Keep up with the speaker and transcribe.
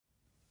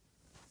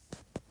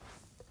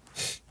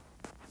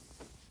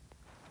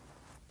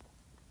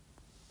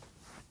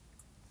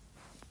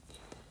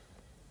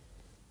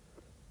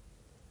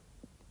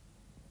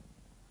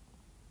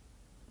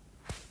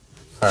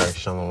All right,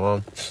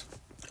 Shalom.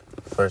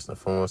 First and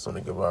foremost, I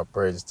want to give our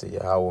praises to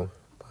Yahweh,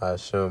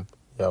 Ba'ashem,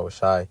 Yahweh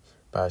Shai,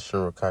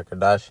 Ba'ashem,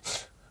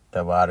 Rakakadash.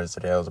 Double honors to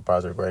the elders,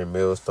 apostles, great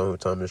millstone who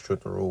taught me the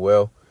truth and rule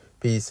well.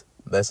 Peace,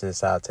 blessing, and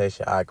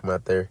salutation. I come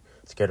out there,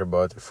 scattered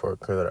abroad for a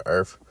corner of the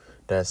earth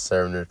that's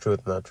serving the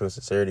truth, not true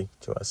sincerity.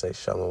 So I say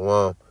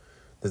Shalom.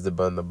 This is the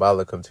Bun the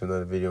Bala. Come to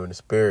another video in the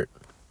spirit.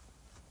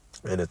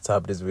 And the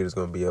top of this video is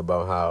going to be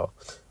about how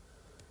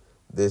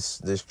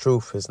this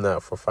truth is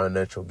not for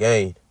financial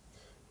gain.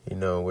 You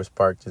know, what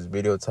sparked this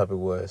video topic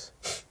was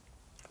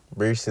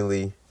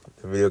recently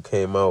the video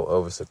came out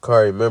of a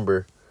Sakari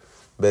member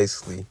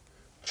basically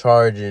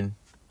charging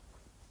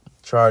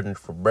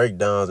for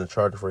breakdowns and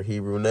charging for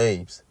Hebrew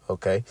names,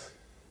 okay?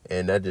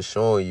 And that just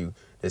showing you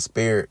the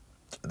spirit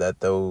that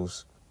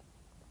those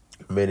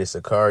men in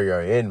Sakari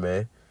are in,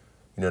 man.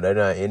 You know, they're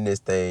not in this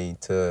thing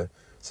to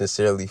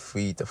sincerely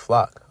feed the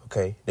flock,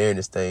 okay? They're in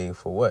this thing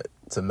for what?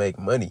 To make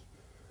money.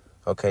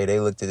 Okay, they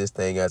looked at this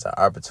thing as an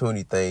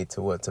opportunity thing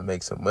to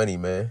make some money,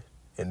 man.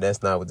 And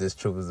that's not what this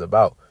truth is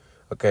about.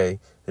 Okay,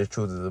 this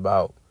truth is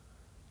about,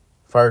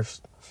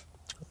 first,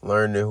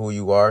 learning who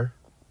you are,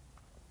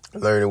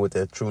 learning what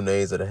the true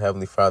names of the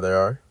Heavenly Father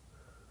are.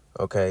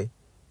 Okay,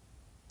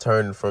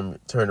 turning from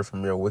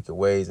your wicked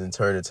ways and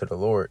turning to the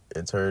Lord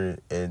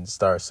and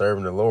start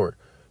serving the Lord,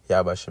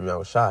 Yahweh Shem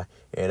Yahweh Shai.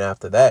 And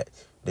after that,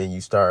 then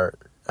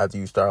after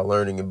you start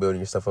learning and building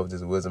yourself up with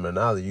this wisdom and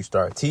knowledge, you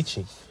start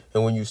teaching.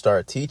 And when you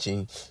start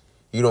teaching,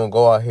 you don't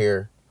go out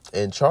here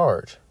and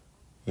charge,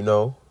 you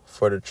know,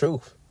 for the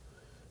truth.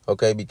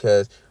 Okay,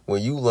 because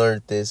when you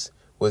learned this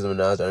wisdom and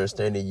knowledge and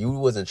understanding, you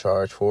wasn't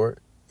charged for it.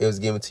 It was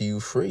given to you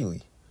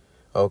freely.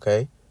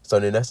 Okay, so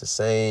then that's the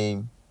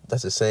same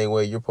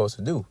way you're supposed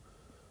to do.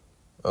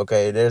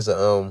 Okay, there's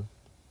a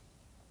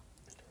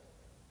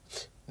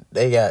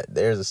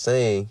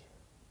saying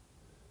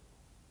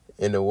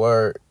in the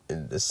word,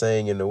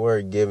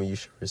 giving you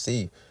should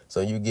receive. So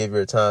you give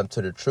your time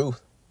to the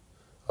truth.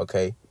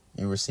 Okay,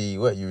 you receive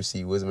what? You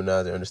receive wisdom,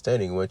 knowledge, and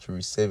understanding. Once you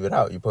receive it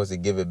out, you're supposed to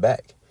give it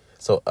back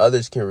so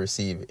others can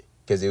receive it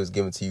because it was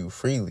given to you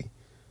freely.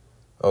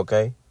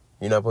 Okay,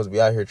 you're not supposed to be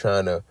out here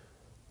trying to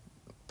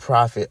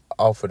profit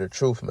off of the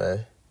truth,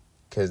 man,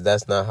 because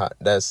that's not how.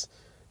 That's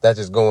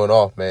just going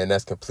off, man.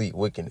 That's complete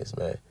wickedness,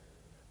 man.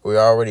 We're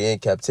already in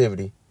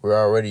captivity. We're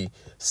already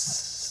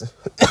Shalakia.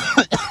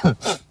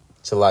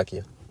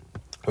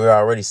 We're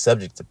already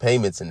subject to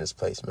payments in this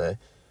place, man.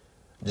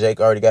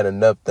 Jake already got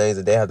enough things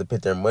that they have to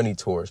put their money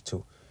towards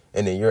too.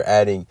 And then you're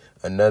adding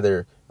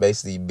another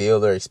basically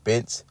bill or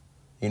expense,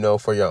 you know,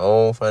 for your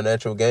own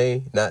financial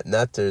gain,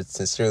 not to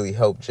sincerely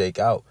help Jake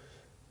out.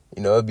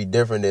 You know, it'd be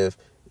different if,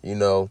 you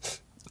know,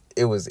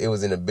 it was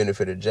in the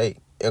benefit of Jake.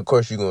 And of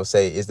course you're gonna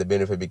say it's the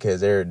benefit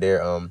because they're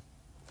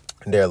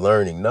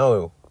learning.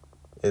 No.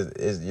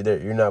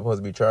 You're not supposed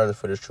to be charging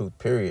for this truth,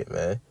 period,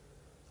 man.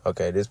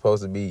 Okay, this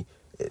supposed to be,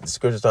 the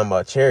scripture's talking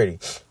about charity.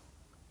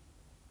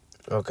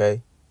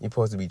 Okay? You're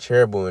supposed to be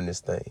charitable in this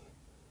thing.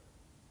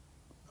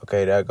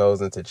 Okay, that goes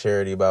into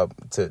charity about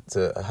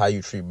to how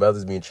you treat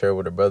brothers, being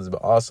charitable to brothers,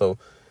 but also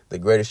the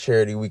greatest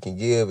charity we can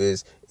give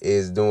is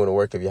doing the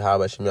work of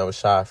Yahweh Shem Yahweh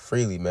Shai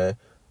freely, man.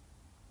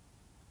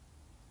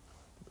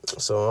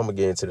 So I'm gonna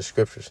get into the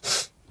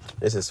scriptures.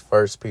 This is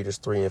 1 Peter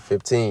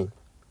 3:15.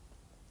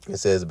 It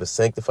says, "But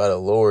sanctify the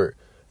Lord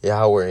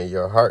Yahweh in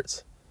your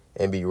hearts,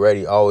 and be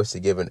ready always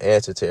to give an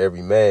answer to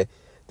every man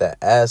that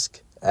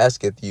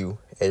asketh you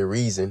a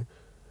reason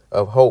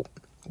of hope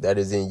that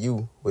is in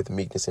you with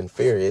meekness and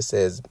fear." It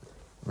says,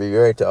 be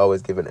ready to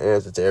always give an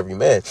answer to every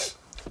man.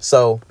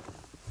 So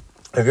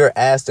if you're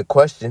asked a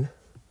question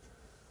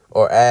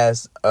or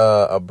asked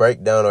a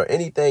breakdown or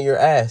anything you're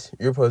asked,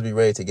 you're supposed to be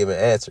ready to give an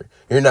answer.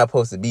 You're not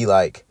supposed to be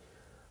like,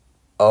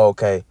 oh,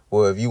 okay,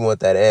 well, if you want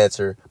that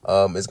answer,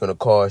 it's going to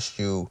cost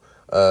you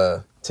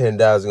 $10,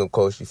 it's going to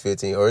cost you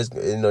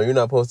 $15, or you're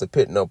not supposed to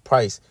put no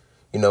price,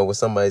 you know, when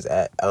somebody's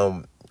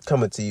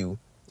coming to you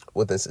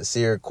with a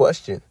sincere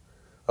question.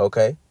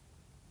 Okay,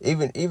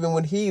 even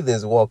when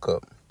heathens walk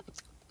up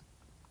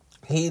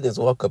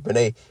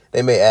and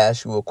they may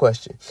ask you a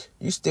question,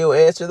 you still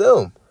answer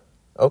them.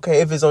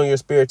 Okay, if it's on your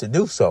spirit to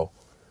do so.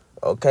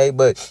 Okay,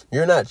 but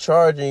you're not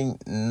charging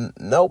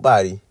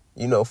nobody,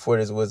 you know, for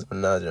this wisdom,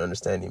 knowledge, and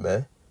understanding,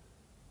 man.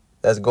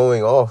 That's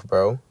going off,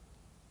 bro.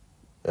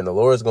 And the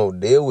Lord's gonna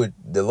deal with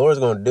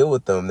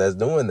them that's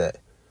doing that.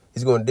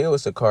 He's gonna deal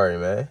with Sakari,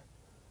 man.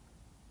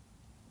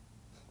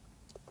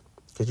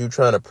 Because you're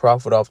trying to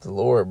profit off the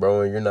Lord,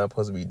 bro, and you're not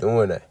supposed to be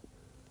doing that.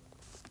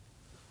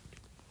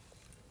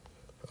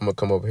 I'm going to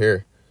come over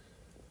here.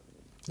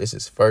 This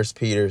is 1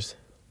 Peter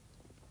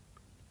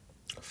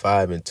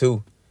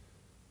 5:2.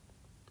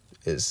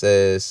 It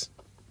says,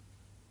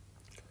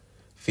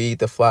 "Feed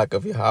the flock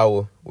of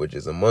Yahweh, which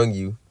is among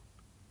you."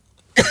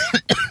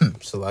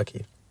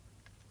 Salakia.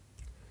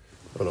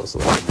 Hold on,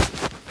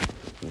 Salakia.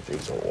 Let me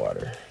drink some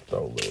water.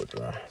 Throw a little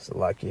dry.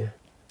 Salakia.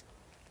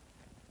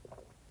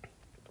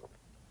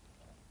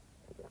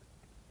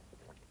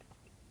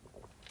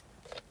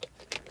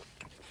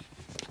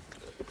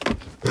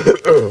 All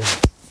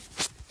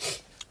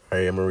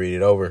right, I'm going to read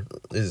it over.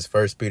 This is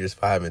 1 Peter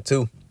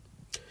 5:2.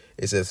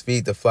 It says,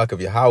 feed the flock of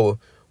Yahweh,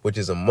 which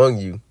is among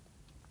you,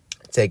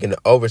 taking the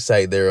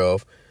oversight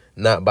thereof,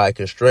 not by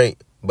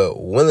constraint, but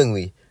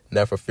willingly,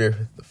 not for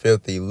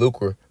filthy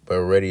lucre,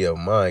 but ready of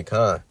mind.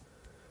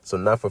 So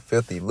not for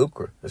filthy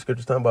lucre. The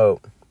scripture's talking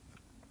about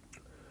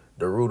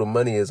the root of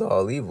money is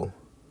all evil.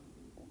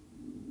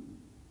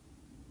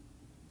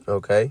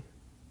 Okay?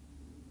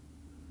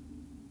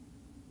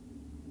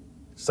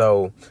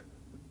 So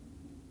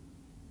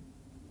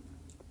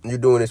you're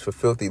doing this for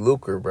filthy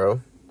lucre,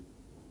 bro.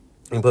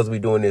 You're supposed to be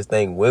doing this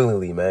thing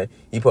willingly, man.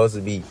 You're supposed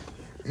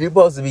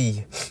to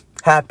be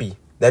happy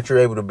that you're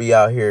able to be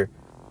out here.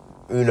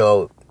 You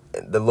know,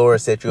 the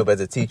Lord set you up as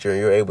a teacher and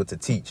you're able to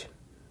teach.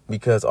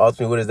 Because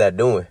ultimately, what is that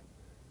doing?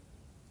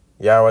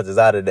 Yahweh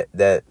decided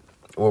that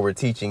what we're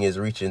teaching is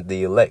reaching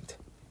the elect.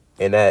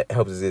 And that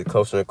helps us get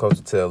closer and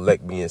closer to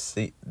elect being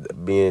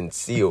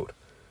sealed.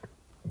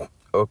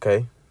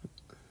 Okay?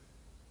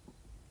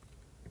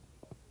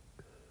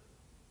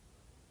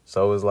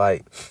 So it's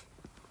like,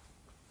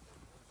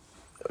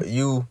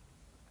 you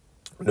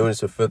doing this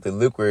for filthy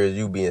lucre is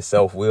you being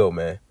self-willed,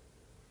 man.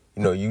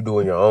 You know, you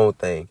doing your own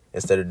thing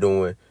instead of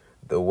doing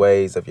the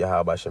ways of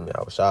Yahweh Shem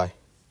Yahushai.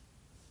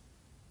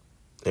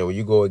 And when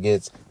you go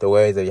against the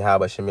ways of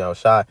Yahweh Shem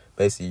Yahushai,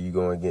 basically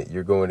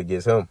you're going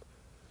against him.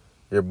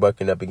 You're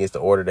bucking up against the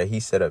order that he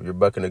set up. You're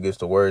bucking against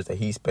the words that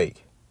he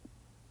spake.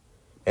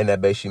 And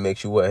that basically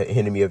makes you what? An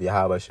enemy of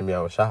Yahweh Shem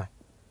Yahushai.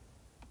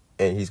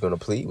 And he's going to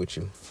plead with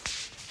you.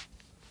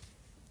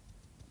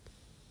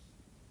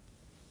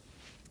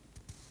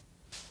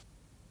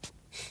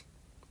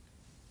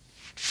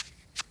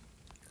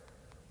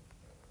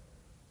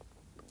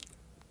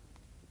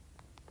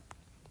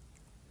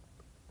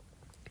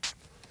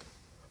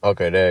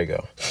 Okay, there you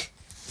go.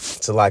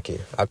 Salaki,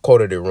 I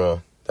quoted it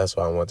wrong. That's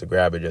why I want to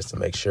grab it just to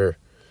make sure.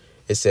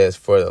 It says,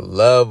 for the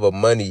love of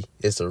money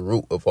is the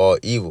root of all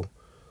evil,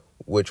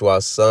 which while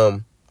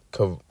some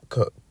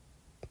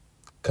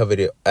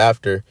coveted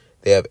after,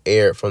 they have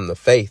erred from the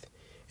faith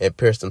and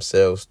pierced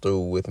themselves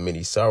through with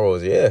many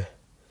sorrows. Yeah.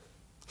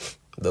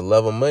 The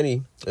love of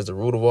money is the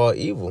root of all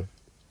evil.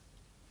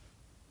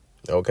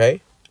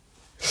 Okay?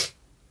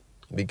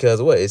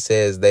 Because what? It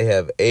says they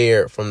have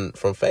erred from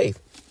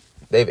faith.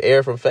 They've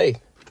erred from faith.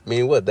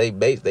 Meaning what?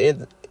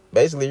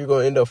 Basically, you're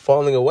going to end up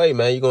falling away,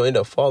 man. You're going to end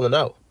up falling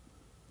out.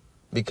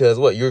 Because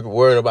what? You're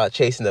worrying about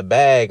chasing the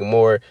bag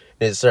more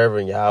than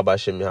serving Yahweh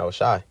Shem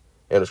Yahushai.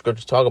 And the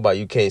scriptures talk about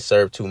you can't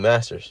serve two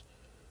masters.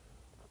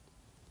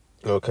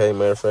 Okay,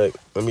 matter of fact,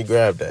 let me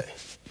grab that.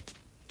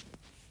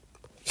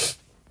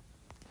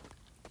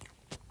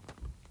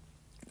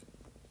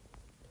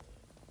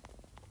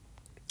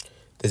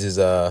 This is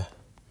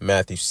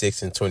Matthew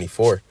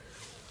 6:24.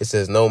 It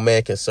says, no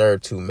man can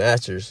serve two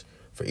masters,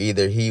 for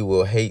either he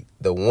will hate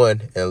the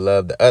one and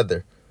love the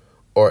other,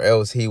 or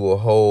else he will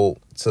hold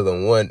to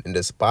the one and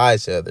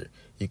despise the other.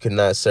 You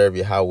cannot serve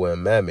Yahweh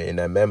and Mammon. And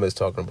that Mammon is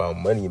talking about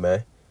money,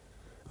 man.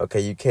 Okay,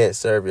 you can't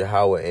serve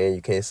Yahweh and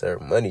you can't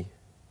serve money.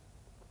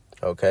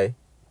 Okay?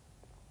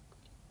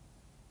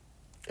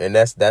 And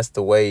that's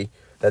the way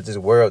that this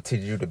world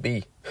teaches you to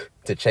be.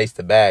 To chase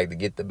the bag, to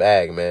get the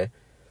bag, man.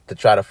 To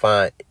try to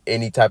find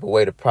any type of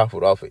way to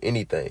profit off of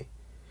anything.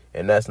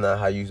 And that's not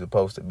how you're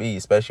supposed to be,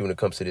 especially when it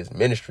comes to this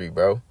ministry,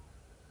 bro.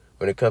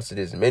 When it comes to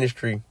this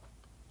ministry,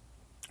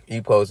 you're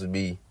supposed to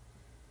be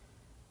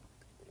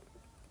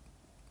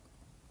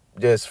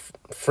just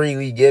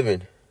freely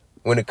given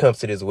when it comes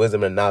to this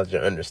wisdom and knowledge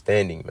and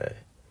understanding, man.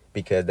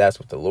 Because that's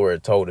what the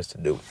Lord told us to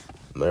do.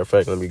 Matter of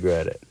fact, let me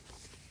grab that.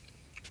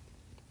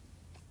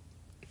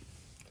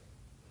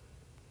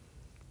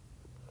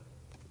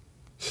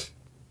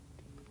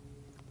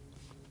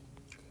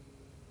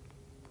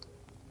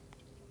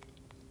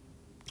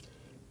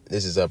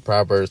 This is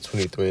Proverbs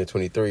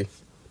 23:23.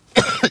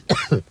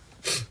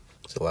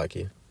 So like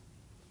it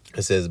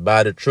says,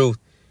 buy the truth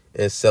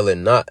and sell it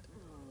not.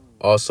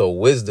 Also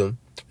wisdom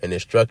and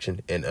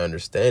instruction and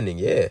understanding.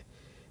 Yeah.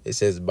 It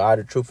says buy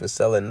the truth and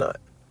sell it not.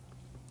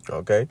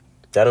 Okay.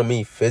 That don't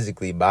mean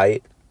physically buy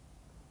it.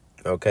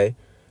 Okay.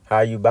 How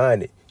are you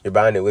buying it? You're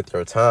buying it with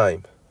your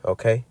time.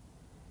 Okay.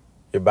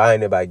 You're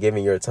buying it by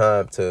giving your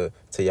time to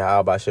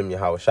Yahweh Shem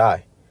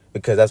Yahushai.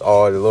 Because that's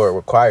all the Lord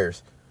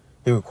requires.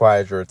 He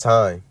requires your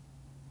time.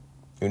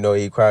 You know,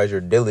 he requires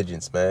your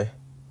diligence, man.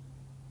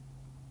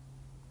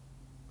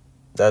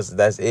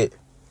 That's it.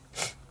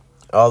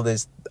 All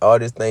this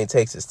thing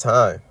takes is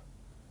time.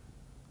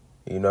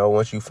 You know,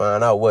 once you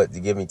find out what to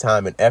give me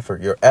time and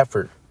effort, your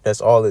effort, that's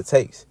all it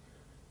takes.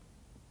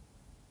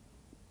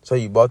 So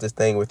you bought this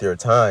thing with your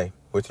time,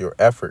 with your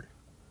effort,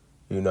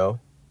 you know,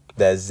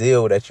 that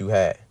zeal that you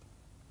had,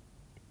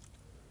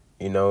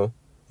 you know,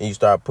 and you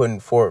start putting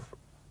forth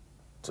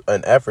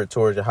an effort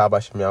towards your Yahweh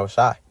Shem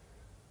Yahushai.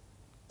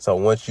 So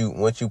once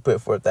you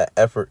put forth that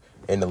effort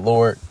and the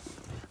Lord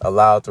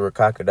allowed the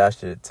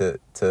Rakakadash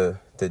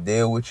to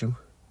deal with you,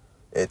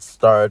 it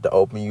started to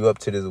open you up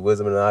to this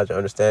wisdom and knowledge and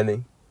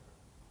understanding.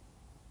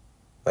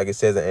 Like it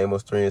says in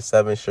Amos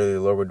 3:7, surely the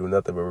Lord will do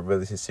nothing but reveal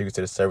his secrets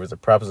to the servants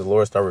of prophets. The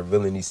Lord start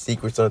revealing these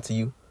secrets unto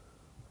you.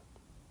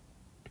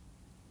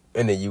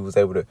 and then you was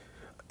able to,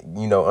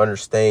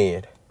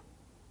 understand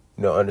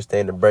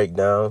the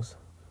breakdowns,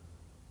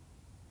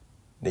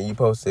 then you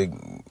supposed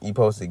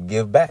to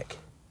give back.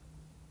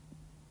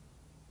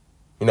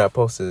 You're not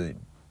supposed to,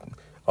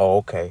 oh,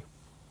 okay,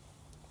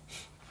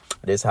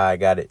 this how I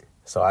got it,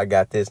 so I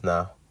got this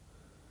now,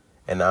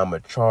 and I'm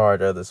going to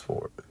charge others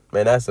for it.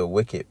 Man, that's a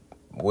wicked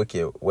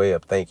way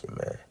of thinking,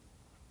 man.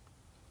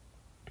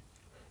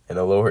 And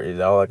the Lord,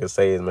 all I can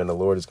say is, man, the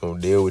Lord is going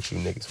to deal with you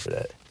niggas for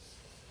that.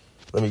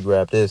 Let me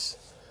grab this.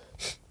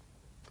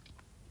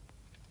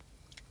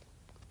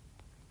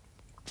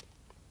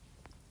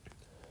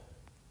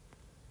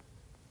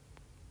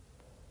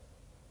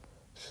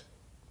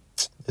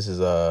 This is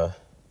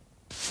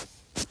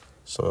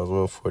Psalms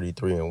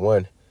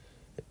 143:1.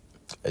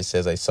 It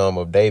says, a Psalm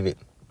of David.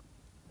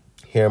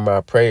 Hear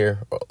my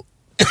prayer.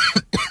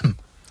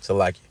 So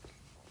like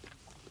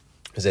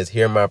it says,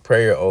 hear my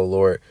prayer, O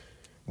Lord.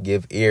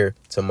 Give ear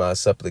to my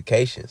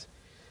supplications.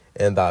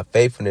 And thy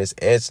faithfulness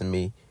answer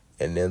me,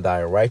 and in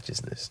thy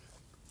righteousness.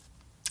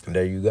 And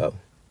there you go.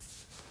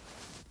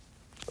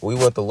 We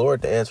want the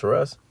Lord to answer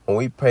us. When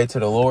we pray to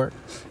the Lord,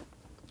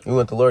 we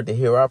want the Lord to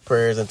hear our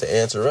prayers and to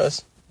answer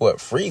us. What?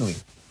 Freely.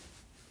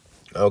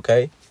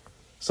 Okay?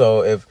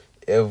 So if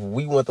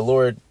we want the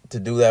Lord to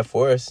do that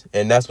for us,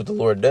 and that's what the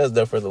Lord does,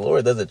 therefore the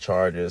Lord doesn't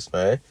charge us,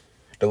 man.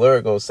 The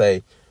Lord gonna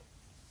say,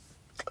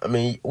 I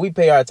mean, we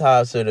pay our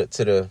tithes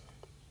to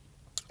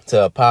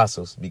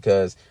apostles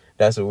because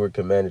that's what we're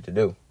commanded to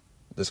do.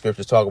 The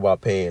scriptures talk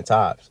about paying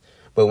tithes.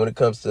 But when it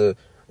comes to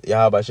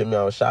Yahweh Shem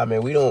Yahushua,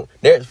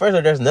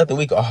 man, there's nothing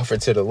we can offer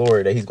to the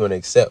Lord that he's going to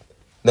accept.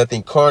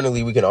 Nothing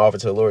carnally we can offer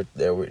to the Lord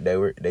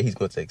that he's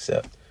going to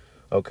accept.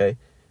 Okay?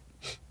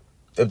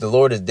 If the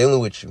Lord is dealing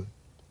with you,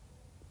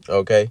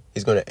 okay,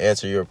 he's going to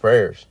answer your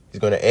prayers.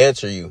 He's going to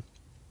answer you.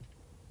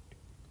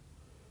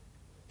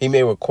 He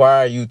may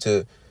require you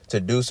to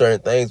do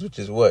certain things, which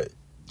is what?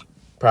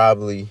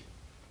 Probably,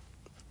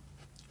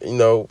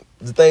 the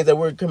things that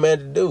we're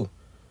commanded to do,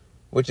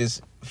 which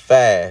is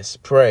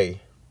fast,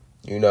 pray,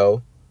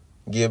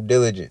 give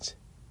diligence,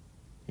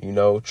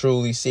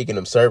 truly seeking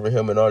him, serving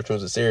him in all true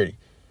sincerity.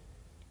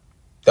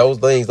 Those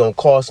things don't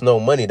cost no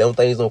money. Those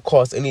things don't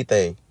cost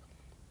anything.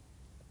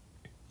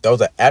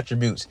 Those are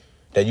attributes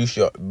that you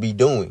should be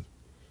doing.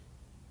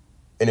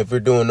 And if we're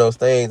doing those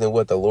things, then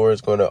what? The Lord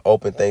is going to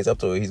open things up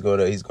to it. He's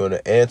going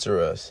to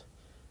answer us.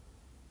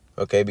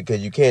 Okay,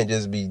 because you can't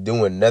just be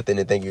doing nothing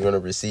and think you're going to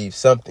receive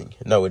something.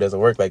 No, it doesn't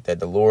work like that.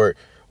 The Lord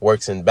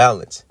works in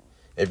balance.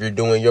 If you're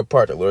doing your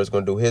part, the Lord is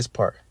going to do his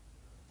part.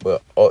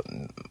 But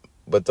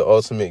the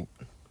ultimate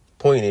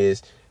point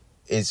is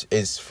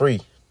it's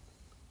free.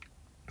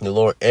 The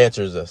Lord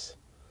answers us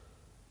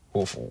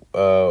with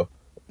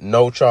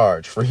no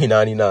charge, free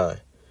 99.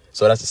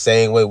 So that's the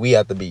same way we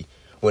have to be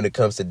when it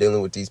comes to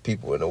dealing with these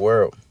people in the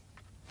world.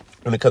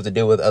 When it comes to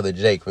dealing with other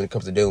Jake, when it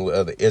comes to dealing with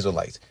other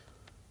Israelites.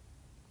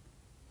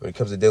 When it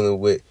comes to dealing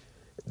with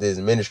this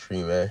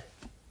ministry, man.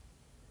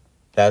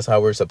 That's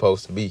how we're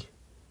supposed to be.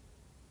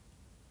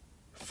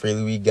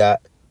 Freely we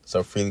got,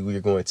 so freely we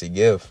are going to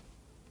give.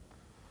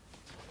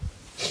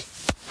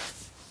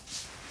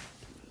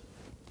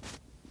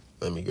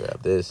 Let me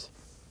grab this.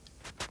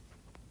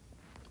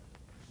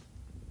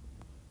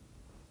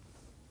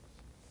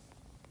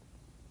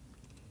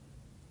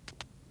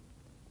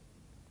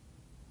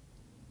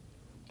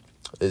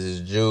 This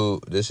is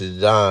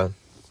John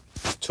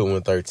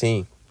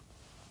 2:13.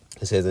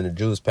 It says, and the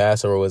Jews'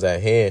 Passover was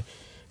at hand,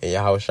 and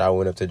Yahushua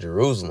went up to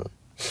Jerusalem,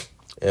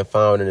 and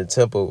found in the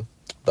temple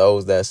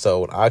those that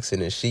sold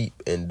oxen and sheep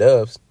and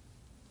doves,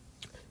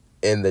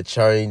 and the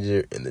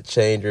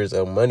changers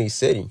of money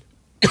sitting.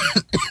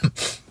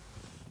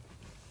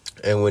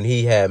 And when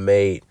he had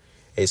made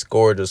a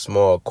scourge of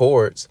small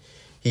cords,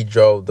 he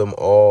drove them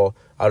all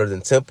out of the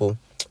temple,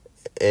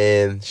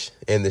 and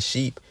the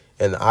sheep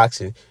and the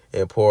oxen,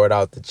 and poured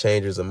out the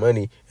changers of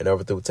money and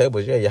overthrew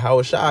tables. Yeah,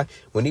 Yahushua,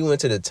 when he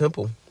went to the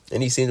temple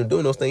and he seen them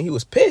doing those things, he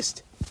was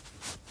pissed.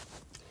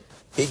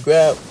 He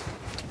grabbed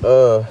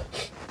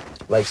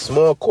like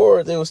small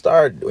cords and would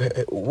start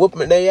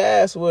whooping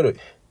their ass with it.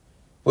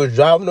 Was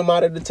driving them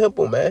out of the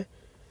temple, man.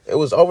 It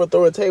was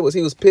overthrowing tables.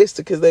 He was pissed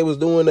because they was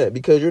doing that,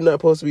 because you're not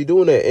supposed to be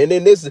doing that. And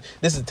then this is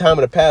the time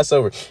of the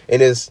Passover,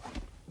 and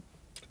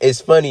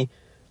it's funny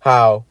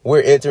how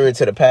we're entering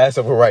into the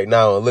Passover right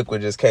now, and look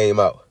what just came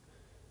out.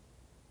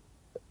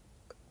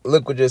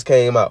 Look what just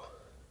came out.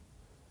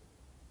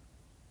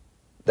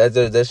 That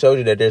shows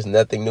you that there's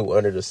nothing new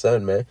under the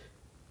sun, man.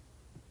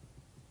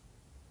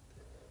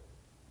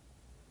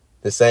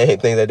 The same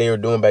thing that they were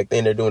doing back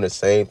then, they're doing the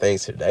same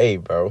things today,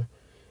 bro.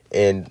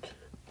 And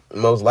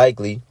most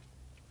likely,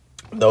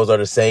 those are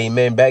the same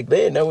men back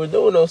then that were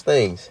doing those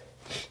things.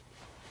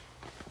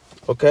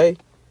 Okay?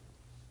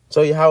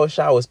 So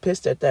Yahushua was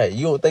pissed at that.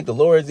 You don't think the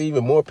Lord is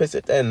even more pissed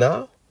at that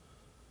now?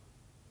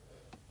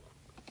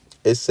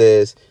 It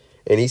says,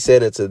 and he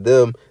said unto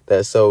them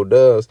that sold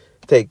doves,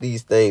 take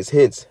these things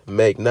hence,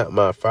 make not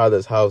my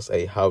Father's house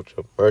a house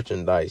of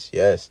merchandise.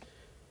 Yes.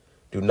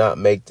 Do not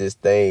make this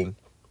thing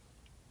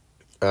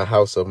a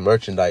house of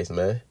merchandise,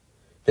 man.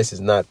 This is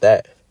not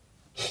that.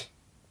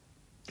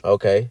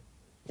 Okay,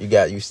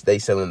 they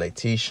selling their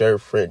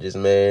t-shirt fringes,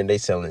 man. They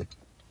selling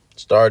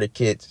starter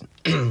kits.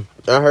 I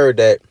heard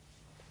that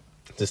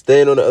to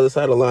stand on the other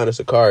side of the line of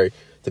Sakari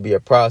to be a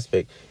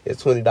prospect is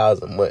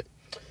 $20 a month.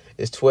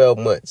 It's 12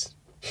 months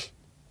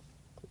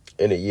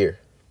in a year.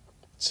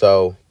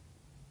 So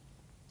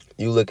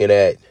you looking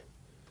at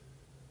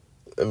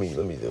let me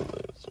do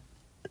this.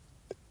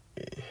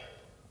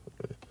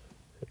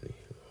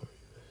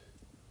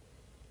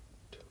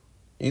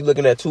 You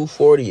looking at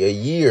 $240 a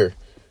year.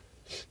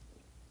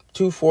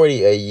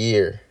 $240 a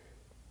year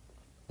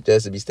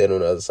just to be standing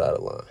on the other side of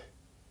the line.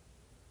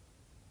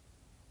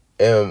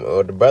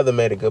 And the brother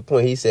made a good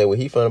point. He said when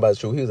he found out the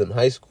truth, he was in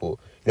high school.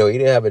 He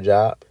didn't have a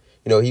job.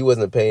 He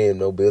wasn't paying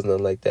no bills,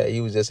 nothing like that.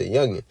 He was just a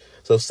youngin'.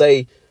 So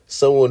say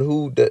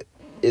someone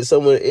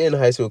someone in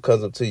high school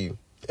comes up to you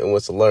and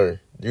wants to learn,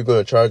 you're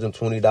going to charge them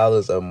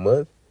 $20 a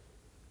month?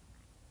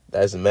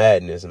 That's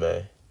madness,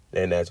 man.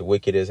 And that's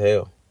wicked as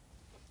hell.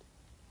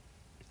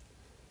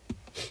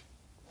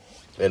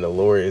 And the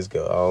Lord is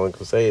good. All I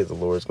can say is the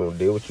Lord's going to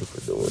deal with you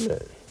for doing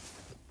that.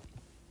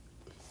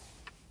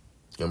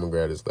 I'm going to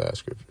grab this last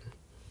scripture.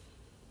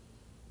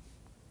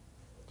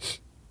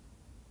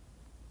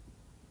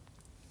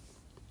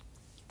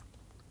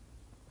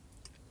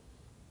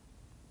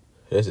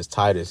 This is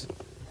Titus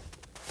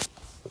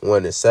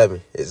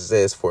 1:7. It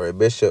says, "For a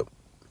bishop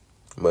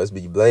must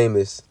be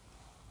blameless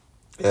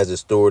as a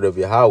steward of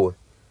Yahweh,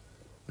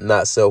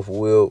 not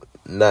self-willed,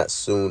 not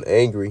soon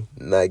angry,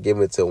 not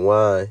given to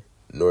wine,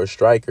 nor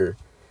striker,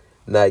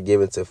 not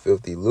given to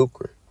filthy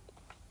lucre,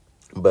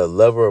 but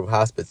lover of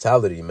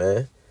hospitality,"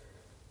 man.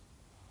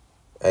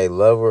 A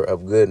lover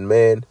of good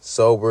men,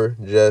 sober,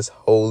 just,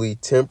 holy,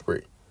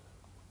 temperate,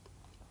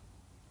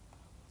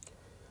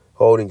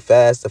 holding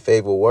fast the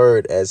faithful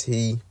word as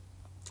he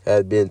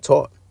had been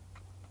taught,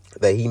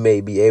 that he may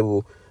be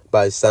able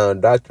by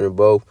sound doctrine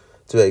both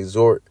to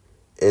exhort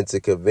and to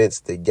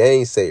convince the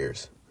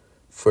gainsayers.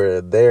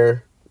 For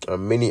there are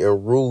many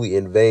unruly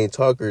and vain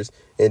talkers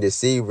and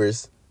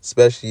deceivers,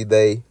 especially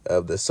they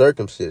of the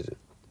circumcision,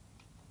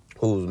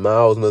 whose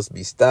mouths must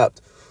be stopped,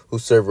 who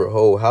serve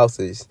whole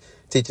houses,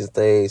 teaching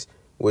things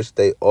which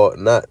they ought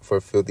not, for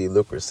filthy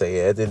lucre's sake.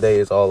 At the end of the day,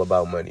 it's all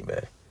about money,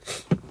 man.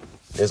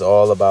 It's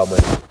all about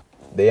money.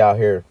 They out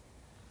here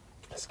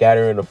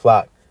scattering the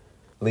flock,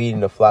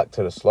 leading the flock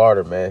to the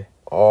slaughter, man.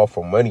 All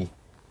for money.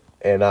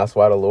 And that's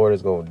why the Lord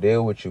is going to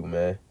deal with you,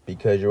 man.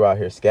 Because you're out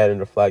here scattering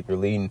the flock. You're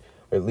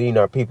leading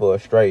our people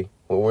astray.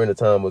 When we're in the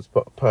time of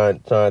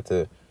trying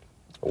to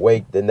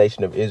wake the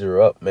nation of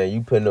Israel up, man,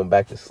 you putting them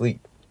back to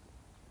sleep.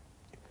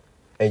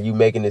 And you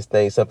making this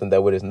thing something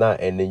that what it's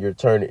not. And then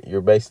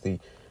you're basically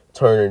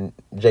turning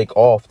Jake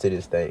off to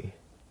this thing.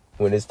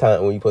 When it's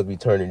time, when you're supposed to be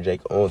turning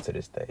Jake on to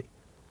this thing.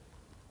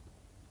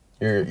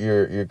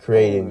 You're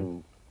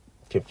creating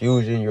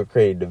confusion, you're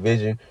creating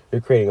division,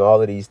 you're creating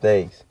all of these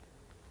things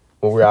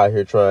when we're out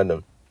here trying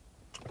to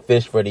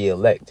fish for the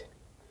elect.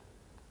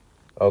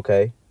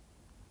 Okay?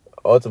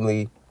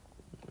 Ultimately,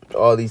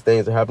 all these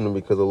things are happening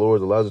because the Lord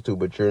allows it to,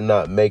 but you're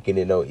not making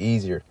it no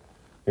easier.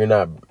 You're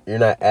not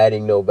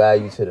adding no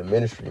value to the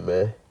ministry,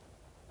 man.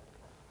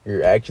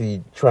 You're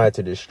actually trying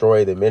to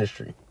destroy the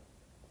ministry.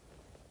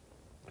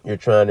 You're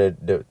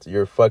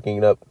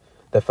fucking up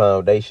the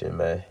foundation,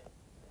 man.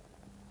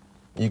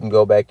 You can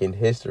go back in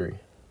history.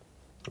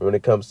 When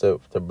it comes to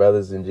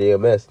brothers in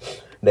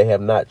GMS, they have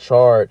not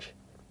charged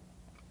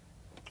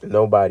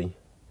nobody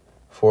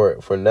for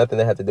nothing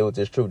that had to do with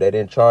this truth. They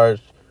didn't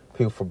charge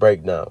people for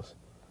breakdowns.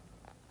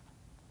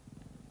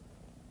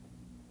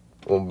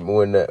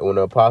 When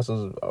the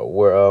apostles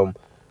were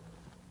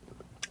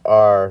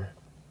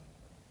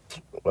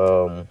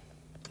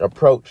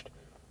approached,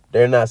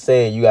 they're not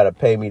saying you got to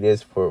pay me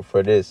this for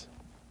this.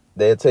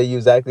 They'll tell you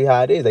exactly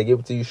how it is. They give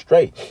it to you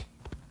straight.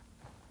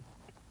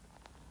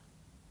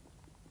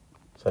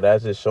 So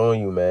that's just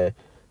showing you, man,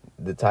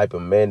 the type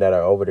of men that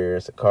are over there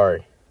in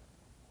Sakari.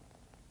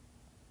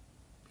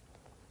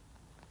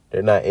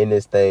 They're not in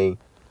this thing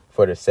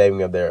for the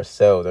saving of their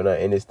selves. They're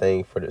not in this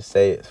thing for the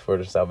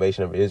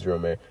salvation of Israel,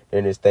 man. They're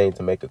in this thing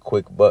to make a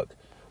quick buck.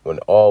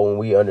 When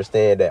we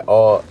understand that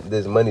all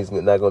this money is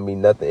not going to be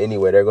nothing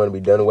anyway, they're going to be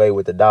done away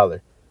with the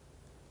dollar.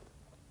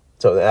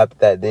 So after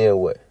that, then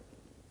what?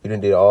 You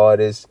done did all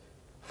this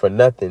for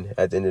nothing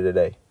at the end of the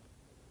day.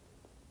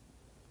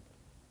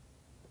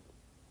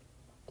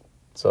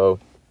 So,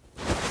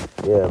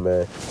 yeah,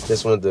 man.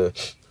 Just wanted to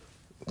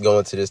go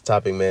into this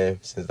topic, man,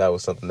 since that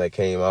was something that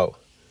came out.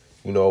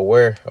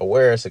 Aware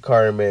of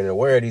Sakari, man, and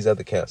aware of these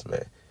other camps,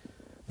 man.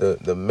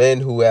 The men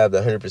who have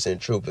the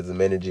 100% truth is the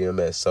men of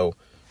GMS. So,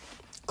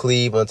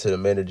 cleave unto the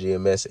men of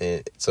GMS,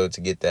 and so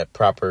to get that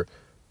proper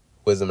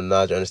wisdom and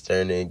knowledge,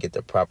 understanding, and get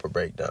the proper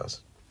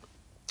breakdowns.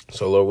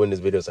 So, Lord, when this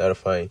video is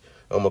edifying,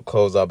 I'm going to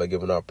close out by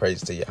giving our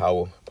praise to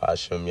Yahweh,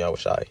 Ba'ashem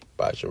Yahushai,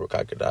 Ba'ashem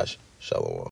Rakakadash, Shalom.